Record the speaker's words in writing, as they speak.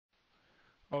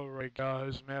Alright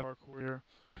guys, Matt Hardcore here,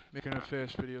 making a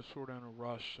fast video, sort of in a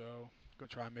rush, so gonna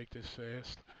try and make this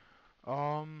fast.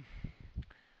 Um,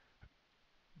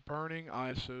 Burning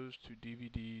ISOs to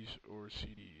DVDs or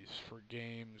CDs for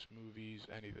games, movies,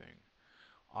 anything.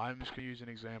 I'm just gonna use an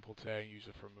example today and use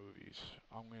it for movies.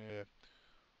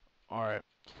 Alright,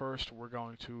 first we're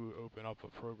going to open up a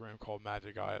program called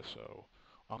Magic ISO.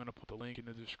 I'm gonna put the link in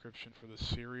the description for the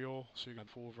serial, so you can get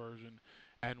the full version,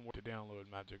 and where to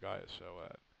download Magic ISO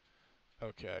at.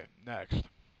 Okay, next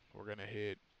we're gonna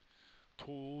hit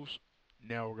tools.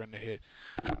 Now we're gonna hit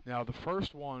the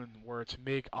first one where it's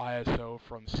make ISO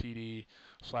from CD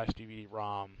slash DVD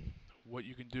ROM. What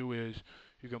you can do is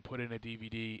you can put in a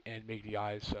DVD and make the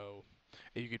ISO.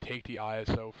 And you can take the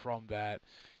ISO from that.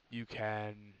 You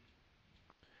can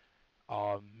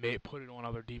put it on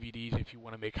other DVDs if you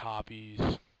want to make copies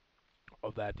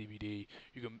of that DVD.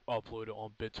 You can upload it on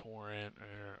BitTorrent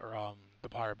or the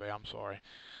Pirate Bay. I'm sorry.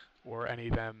 Or any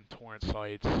of them torrent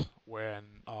sites when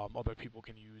other people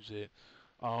can use it,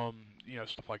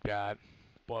 stuff like that.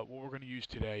 But what we're going to use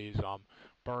today is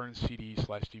burn CD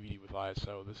slash DVD with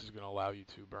ISO. This is going to allow you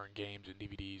to burn games and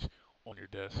DVDs on your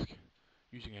disk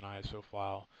using an ISO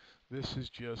file. This is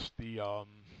just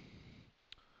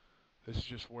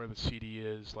where the CD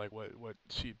is, like what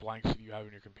blank CD you have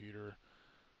in your computer.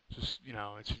 Just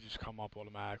it should just come up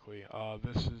automatically.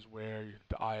 This is where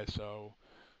the ISO.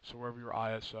 So wherever your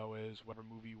ISO is, whatever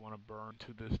movie you want to burn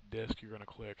to this disk, you're going to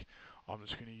click. I'm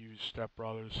just going to use Step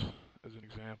Brothers as an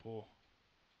example.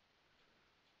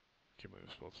 Can't believe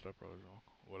I spelled Step Brothers wrong.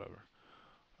 Whatever.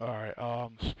 Alright,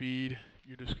 speed,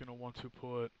 you're just going to want to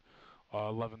put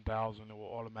 11,000. It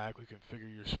will automatically configure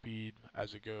your speed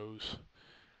as it goes.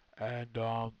 And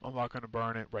I'm not going to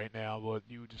burn it right now, but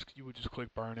you would just click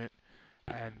burn it,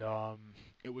 and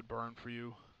it would burn for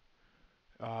you.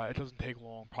 It doesn't take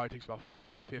long. Probably takes about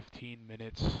 15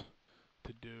 minutes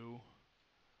to do.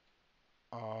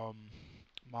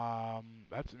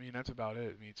 That's about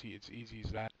it. I mean, it's easy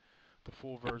as that. The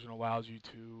full version allows you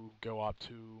to go up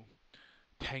to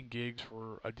 10 gigs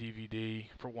for a DVD,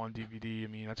 for one DVD. I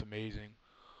mean, that's amazing.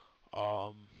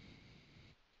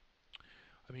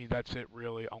 That's it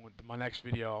really. My next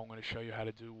video, I'm going to show you how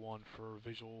to do one for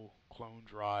Visual Clone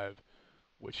Drive,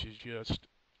 which is just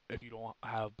if you don't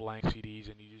have blank CDs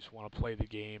and you just want to play the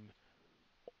game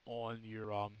on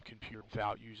your computer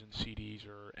without using CDs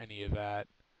or any of that.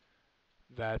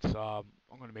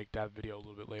 I'm going to make that video a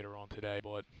little bit later on today,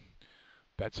 but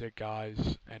that's it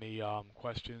guys. Any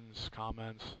questions,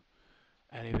 comments,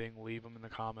 anything, leave them in the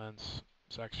comments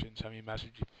section. Send me a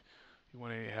message if you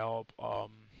want any help.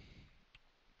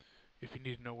 If you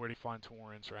need to know where to find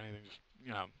torrents or anything, just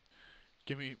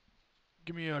give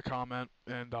me a comment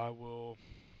and I will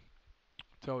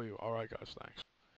tell you. Alright guys, thanks.